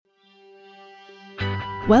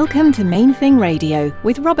Welcome to Main Thing Radio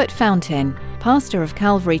with Robert Fountain, pastor of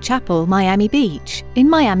Calvary Chapel, Miami Beach, in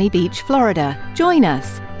Miami Beach, Florida. Join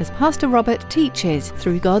us as Pastor Robert teaches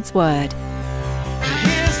through God's Word.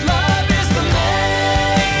 His love is the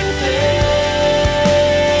main thing.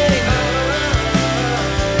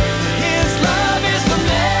 His love is the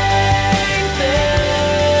main thing.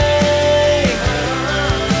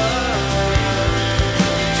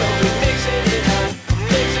 So we're mixing it up,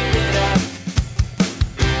 mixing it up.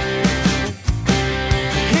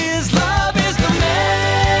 His love is the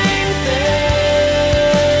main thing.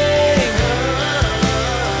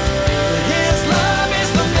 His love is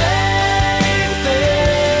the main thing.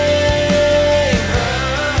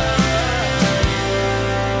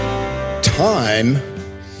 Time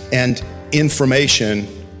and information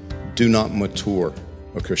do not mature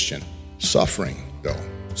a Christian. Suffering, though.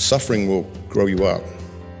 Suffering will grow you up.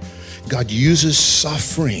 God uses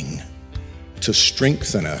suffering to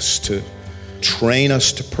strengthen us, to train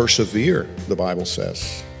us to persevere, the Bible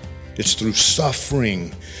says. It's through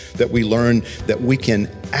suffering that we learn that we can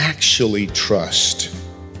actually trust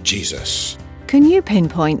Jesus. Can you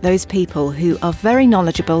pinpoint those people who are very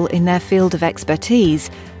knowledgeable in their field of expertise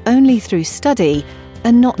only through study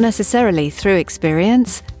and not necessarily through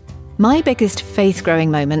experience? My biggest faith-growing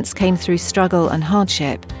moments came through struggle and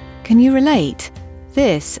hardship. Can you relate?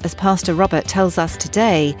 This, as Pastor Robert tells us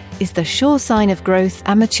today, is the sure sign of growth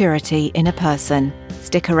and maturity in a person.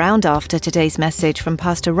 Stick around after today's message from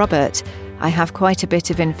Pastor Robert. I have quite a bit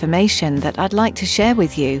of information that I'd like to share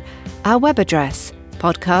with you. Our web address,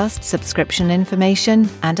 podcast, subscription information,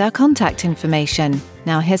 and our contact information.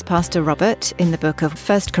 Now here's Pastor Robert in the book of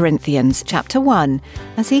 1 Corinthians chapter 1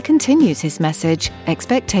 as he continues his message,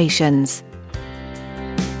 Expectations.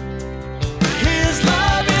 His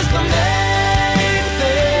love is the main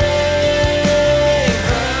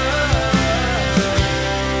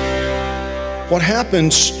thing. What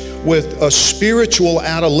happens with a spiritual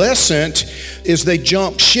adolescent is they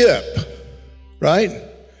jump ship, right?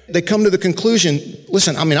 They come to the conclusion,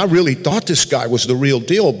 listen, I really thought this guy was the real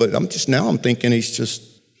deal, but I'm thinking he's just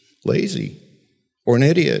lazy or an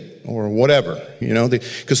idiot or whatever,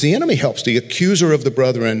 because the enemy helps. The accuser of the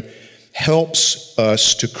brethren helps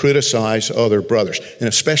us to criticize other brothers, and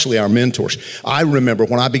especially our mentors. I remember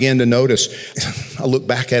when I began to notice, I look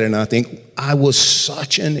back at it and I think, I was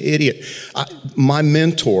such an idiot. My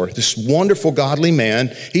mentor, this wonderful godly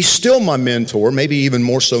man, he's still my mentor, maybe even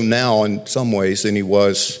more so now in some ways than he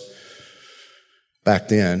was back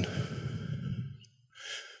then.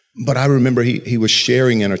 But I remember he was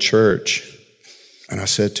sharing in a church, and I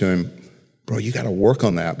said to him, bro, you got to work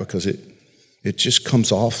on that because it just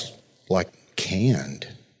comes off like canned.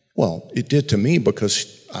 Well, it did to me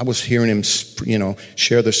because I was hearing him,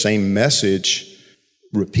 share the same message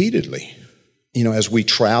repeatedly. As we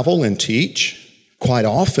travel and teach, quite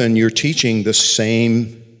often you're teaching the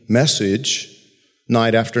same message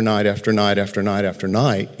night after night after night after night after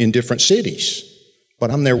night in different cities. But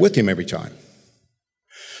I'm there with him every time.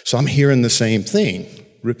 So I'm hearing the same thing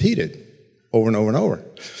repeated over and over and over.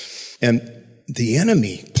 And the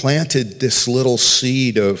enemy planted this little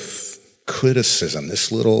seed of criticism,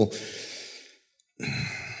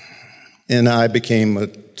 and I became a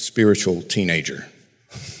spiritual teenager.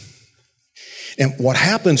 And what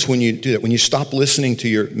happens when you do that, when you stop listening to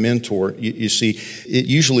your mentor, you see, it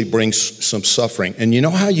usually brings some suffering. And you know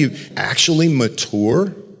how you actually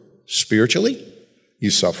mature spiritually? You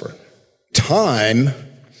suffer. Time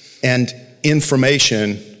and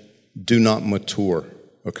information do not mature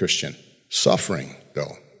a Christian. Suffering,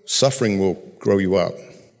 though. Suffering will grow you up.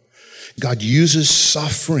 God uses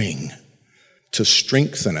suffering to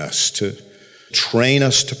strengthen us, to train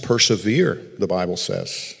us to persevere, the Bible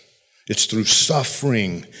says. It's through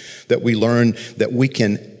suffering that we learn that we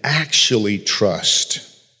can actually trust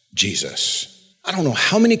Jesus. I don't know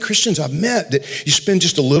how many Christians I've met that you spend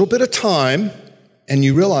just a little bit of time and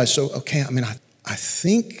you realize, I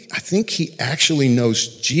think he actually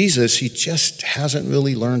knows Jesus. He just hasn't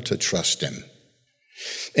really learned to trust him.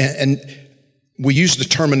 And we use the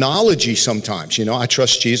terminology sometimes, I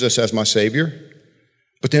trust Jesus as my Savior.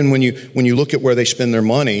 But then when you look at where they spend their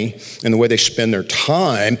money and the way they spend their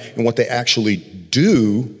time and what they actually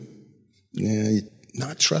do,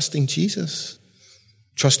 not trusting Jesus.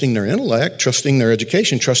 Trusting their intellect, trusting their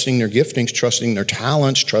education, trusting their giftings, trusting their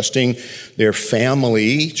talents, trusting their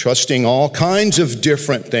family, trusting all kinds of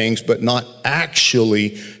different things, but not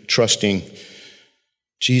actually trusting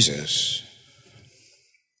Jesus.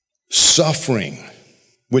 Suffering,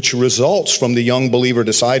 which results from the young believer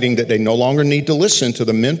deciding that they no longer need to listen to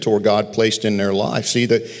the mentor God placed in their life. See,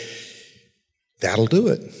 that'll do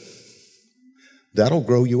it. That'll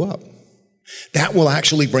grow you up. That will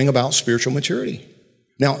actually bring about spiritual maturity.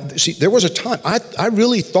 Now, see, there was a time, I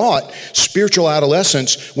really thought spiritual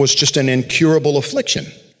adolescence was just an incurable affliction.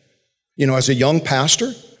 As a young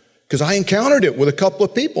pastor, because I encountered it with a couple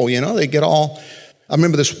of people, they get all, I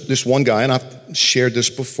remember this one guy, and I've shared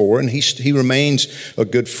this before, and he remains a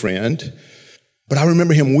good friend, but I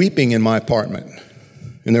remember him weeping in my apartment.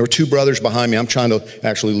 And there were two brothers behind me. I'm trying to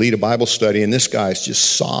actually lead a Bible study, and this guy's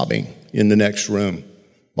just sobbing in the next room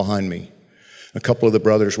behind me. A couple of the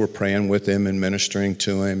brothers were praying with him and ministering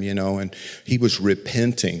to him, and he was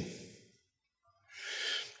repenting,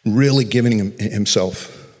 really giving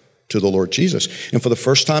himself to the Lord Jesus. And for the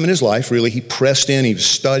first time in his life, really, he pressed in, he was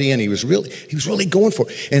studying, he was really going for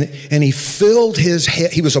it. And he filled his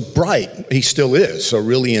head, he still is, a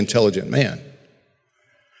really intelligent man.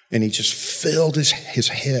 And he just filled his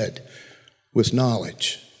head with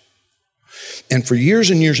knowledge. And for years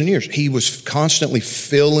and years and years, he was constantly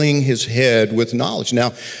filling his head with knowledge.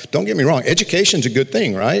 Now, don't get me wrong, education's a good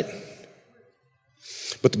thing, right?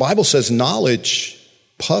 But the Bible says knowledge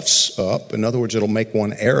puffs up. In other words, it'll make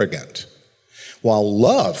one arrogant. While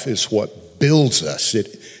love is what builds us,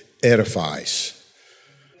 it edifies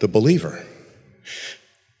the believer.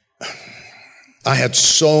 I had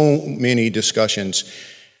so many discussions,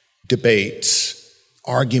 debates,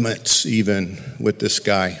 arguments even with this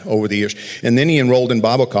guy over the years. And then he enrolled in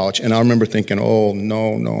Bible college, and I remember thinking, oh,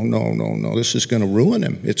 no, this is going to ruin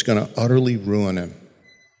him. It's going to utterly ruin him.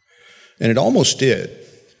 And it almost did,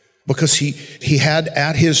 because he had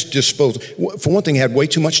at his disposal, for one thing, he had way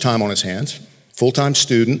too much time on his hands, full-time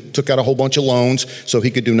student, took out a whole bunch of loans so he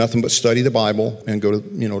could do nothing but study the Bible and go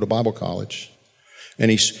to Bible college. And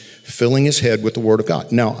he's filling his head with the Word of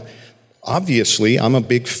God. Now, obviously, I'm a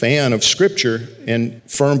big fan of Scripture and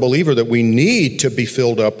firm believer that we need to be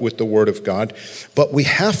filled up with the Word of God, but we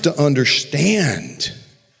have to understand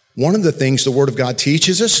one of the things the Word of God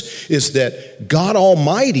teaches us is that God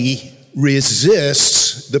Almighty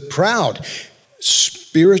resists the proud.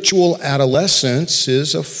 Spiritual adolescence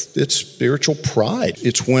it's spiritual pride.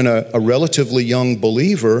 It's when a relatively young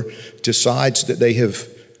believer decides that they have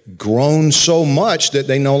grown so much that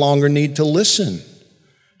they no longer need to listen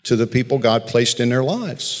to the people God placed in their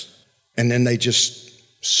lives. And then they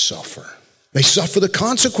just suffer. They suffer the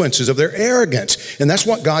consequences of their arrogance. And that's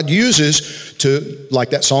what God uses to, like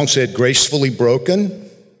that song said, gracefully broken.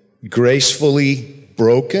 Gracefully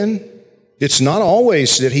broken. It's not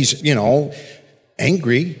always that he's,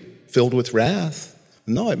 angry, filled with wrath.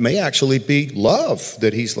 No, it may actually be love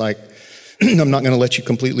that he's like, I'm not going to let you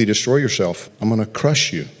completely destroy yourself. I'm going to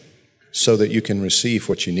crush you so that you can receive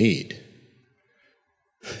what you need.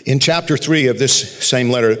 In chapter 3 of this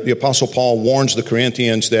same letter, the Apostle Paul warns the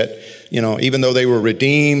Corinthians that, even though they were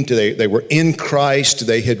redeemed, they were in Christ,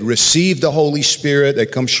 they had received the Holy Spirit, they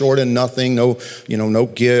come short in nothing, no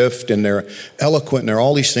gift, and they're eloquent, and they're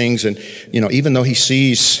all these things. And, even though he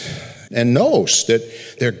sees and knows that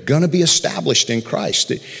they're going to be established in Christ,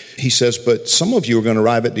 he says, but some of you are going to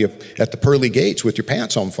arrive at the pearly gates with your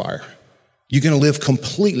pants on fire. You're going to live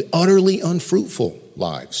completely, utterly unfruitful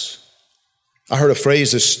lives. I heard a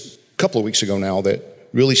phrase this couple of weeks ago now that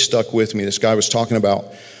really stuck with me. This guy was talking about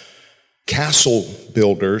castle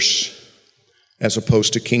builders as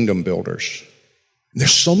opposed to kingdom builders.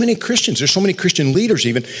 There's so many Christians, there's so many Christian leaders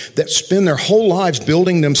even that spend their whole lives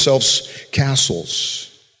building themselves castles,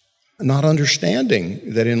 not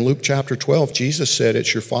understanding that in Luke chapter 12, Jesus said,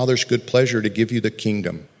 it's your Father's good pleasure to give you the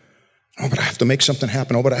kingdom. Oh, but I have to make something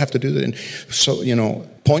happen. Oh, but I have to do that. And so,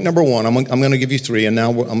 point number one, I'm going to give you 3, and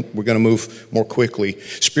now we're going to move more quickly.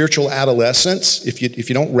 Spiritual adolescence, if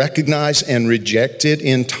you don't recognize and reject it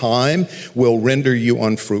in time, will render you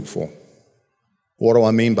unfruitful. What do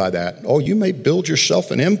I mean by that? Oh, you may build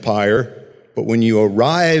yourself an empire, but when you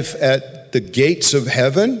arrive at the gates of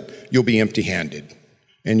heaven, you'll be empty-handed,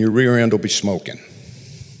 and your rear end will be smoking.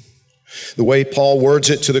 The way Paul words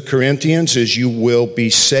it to the Corinthians is you will be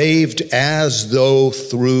saved as though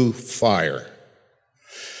through fire.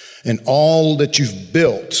 And all that you've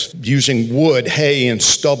built using wood, hay, and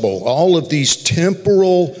stubble, all of these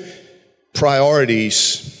temporal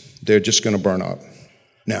priorities, they're just going to burn up.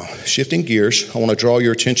 Now, shifting gears, I want to draw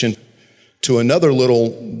your attention to another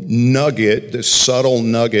little nugget, this subtle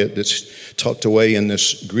nugget that's tucked away in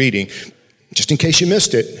this greeting. Just in case you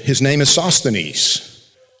missed it, his name is Sosthenes.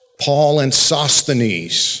 Paul and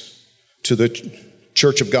Sosthenes to the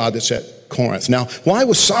church of God that's at Corinth. Now, why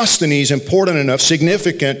was Sosthenes important enough,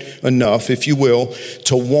 significant enough, if you will,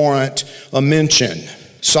 to warrant a mention?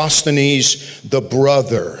 Sosthenes, the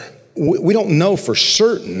brother. We don't know for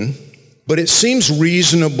certain, but it seems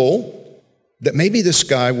reasonable that maybe this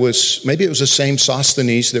guy maybe it was the same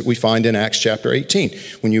Sosthenes that we find in Acts chapter 18.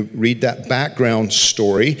 When you read that background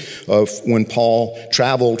story of when Paul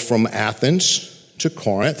traveled from Athens to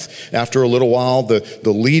Corinth. After a little while, the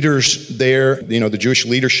leaders there, the Jewish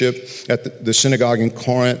leadership at the synagogue in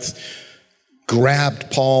Corinth,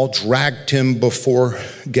 grabbed Paul, dragged him before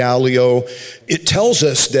Gallio. It tells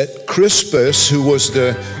us that Crispus, who was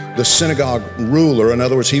the synagogue ruler, in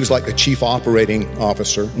other words, he was like the chief operating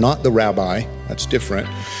officer, not the rabbi, that's different,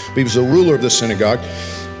 but he was the ruler of the synagogue.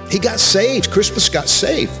 He got saved. Crispus got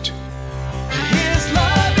saved. His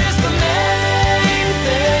love is the main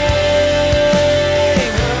thing.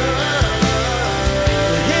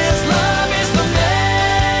 His love is the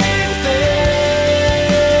main thing.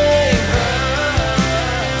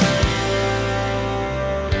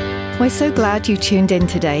 We're so glad you tuned in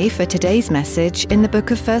today for today's message in the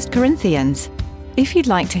book of 1 Corinthians. If you'd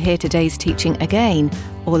like to hear today's teaching again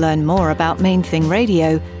or learn more about Main Thing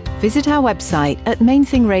Radio, visit our website at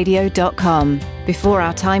mainthingradio.com. Before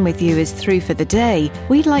our time with you is through for the day,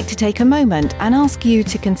 we'd like to take a moment and ask you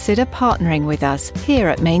to consider partnering with us here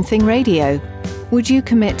at Main Thing Radio. Would you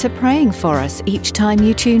commit to praying for us each time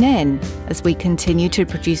you tune in? As we continue to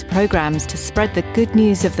produce programs to spread the good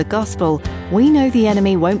news of the gospel, we know the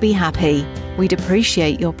enemy won't be happy. We'd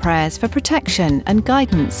appreciate your prayers for protection and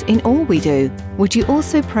guidance in all we do. Would you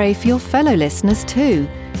also pray for your fellow listeners too,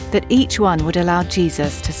 that each one would allow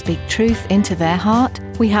Jesus to speak truth into their heart?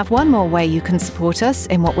 We have one more way you can support us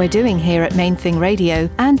in what we're doing here at Main Thing Radio,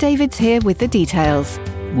 and David's here with the details.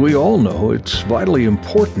 We all know it's vitally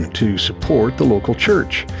important to support the local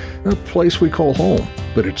church, a place we call home.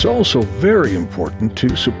 But it's also very important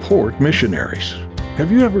to support missionaries. Have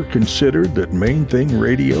you ever considered that Main Thing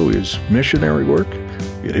Radio is missionary work?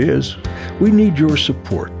 It is. We need your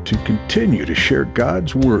support to continue to share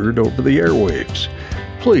God's Word over the airwaves.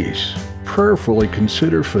 Please, prayerfully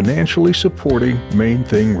consider financially supporting Main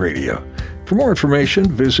Thing Radio. For more information,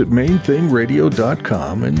 visit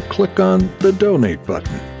mainthingradio.com and click on the Donate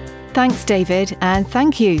button. Thanks, David, and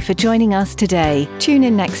thank you for joining us today. Tune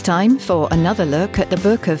in next time for another look at the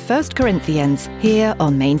book of 1 Corinthians here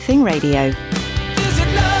on Main Thing Radio.